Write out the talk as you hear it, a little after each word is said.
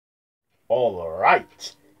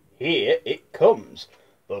Alright, here it comes.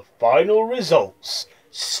 The final results.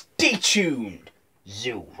 Stay tuned.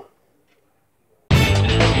 Zoom.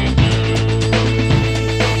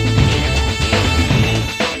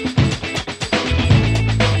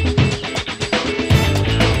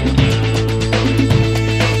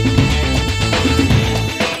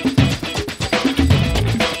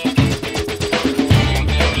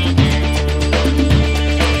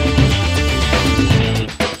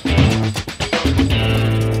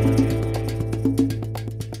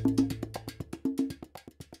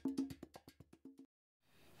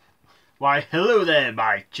 Why, hello there,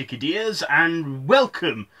 my chickadees, and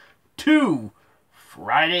welcome to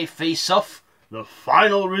Friday Face Off, the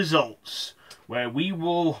final results, where we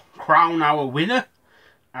will crown our winner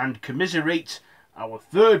and commiserate our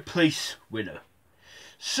third place winner.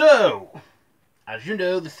 So, as you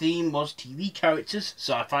know, the theme was TV characters,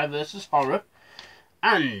 sci-fi versus horror,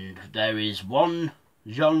 and there is one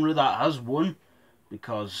genre that has won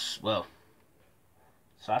because, well,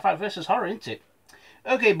 sci-fi versus horror, isn't it?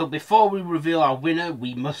 Okay, but before we reveal our winner,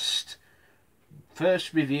 we must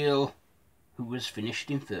first reveal who was finished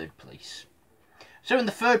in third place. So in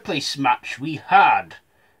the third place match, we had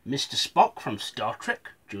Mr. Spock from Star Trek,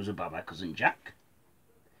 chosen by my cousin Jack,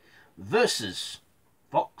 versus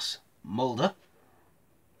Fox Mulder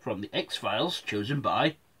from the X-Files, chosen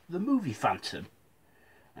by the Movie Phantom.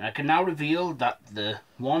 And I can now reveal that the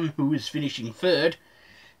one who is finishing third,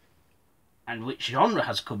 and which genre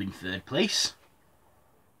has come in third place,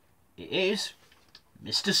 it is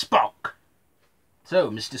Mr. Spock. So,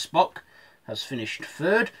 Mr. Spock has finished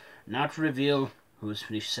third. Now to reveal who has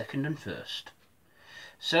finished second and first.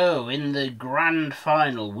 So, in the grand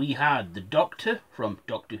final, we had the Doctor from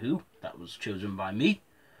Doctor Who, that was chosen by me,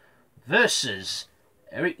 versus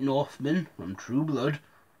Eric Northman from True Blood,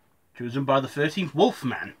 chosen by the 13th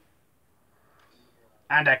Wolfman.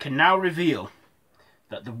 And I can now reveal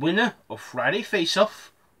that the winner of Friday Face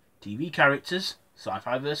Off, TV characters,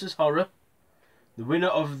 Sci-Fi versus horror, the winner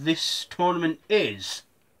of this tournament is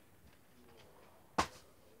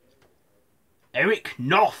Eric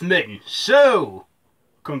Northman. So,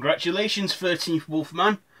 congratulations, 13th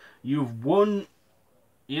Wolfman. You've won.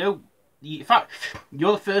 In fact,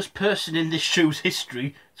 you're the first person in this show's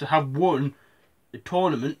history to have won the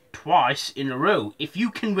tournament twice in a row. If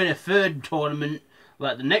you can win a third tournament,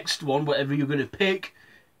 like the next one, whatever you're going to pick,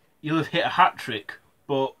 you'll have hit a hat-trick.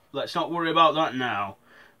 But let's not worry about that now.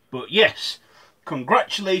 But yes,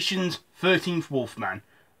 congratulations, 13th Wolfman.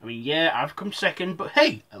 I mean, yeah, I've come second, but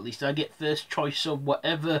hey, at least I get first choice of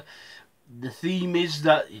whatever the theme is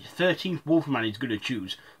that 13th Wolfman is going to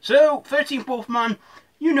choose. So, 13th Wolfman,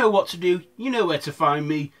 you know what to do. You know where to find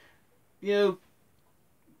me. When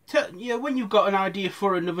you've got an idea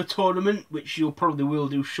for another tournament, which you probably will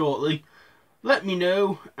do shortly, let me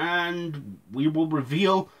know, and we will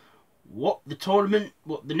reveal what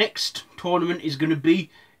the next tournament is going to be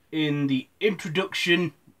in the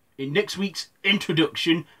introduction, in next week's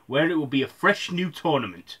introduction, where it will be a fresh new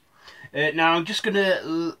tournament. Now I'm just going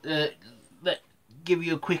to give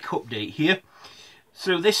you a quick update here.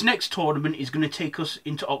 So this next tournament is going to take us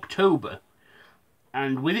into October,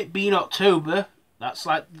 and with it being October, that's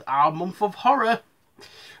like our month of horror.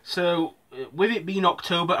 So with it being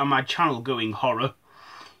October and my channel going horror,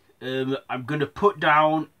 I'm going to put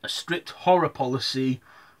down a strict horror policy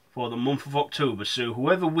for the month of October. So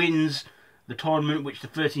whoever wins the tournament, which the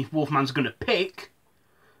 13th Wolfman's going to pick,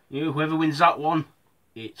 whoever wins that one,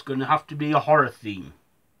 it's going to have to be a horror theme,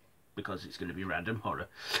 because it's going to be random horror.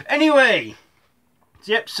 Anyway,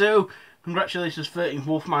 yep, so congratulations 13th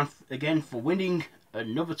Wolfman again for winning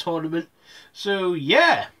another tournament. So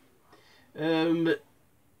yeah, till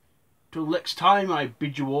next time, I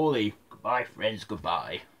bid you all a goodbye, friends,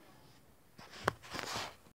 goodbye.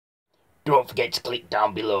 Don't forget to click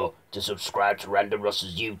down below to subscribe to Random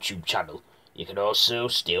Ross's YouTube channel. You can also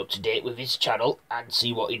stay up to date with his channel and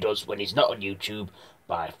see what he does when he's not on YouTube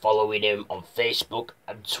by following him on Facebook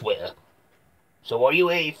and Twitter. So what are you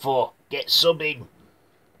waiting for? Get subbing!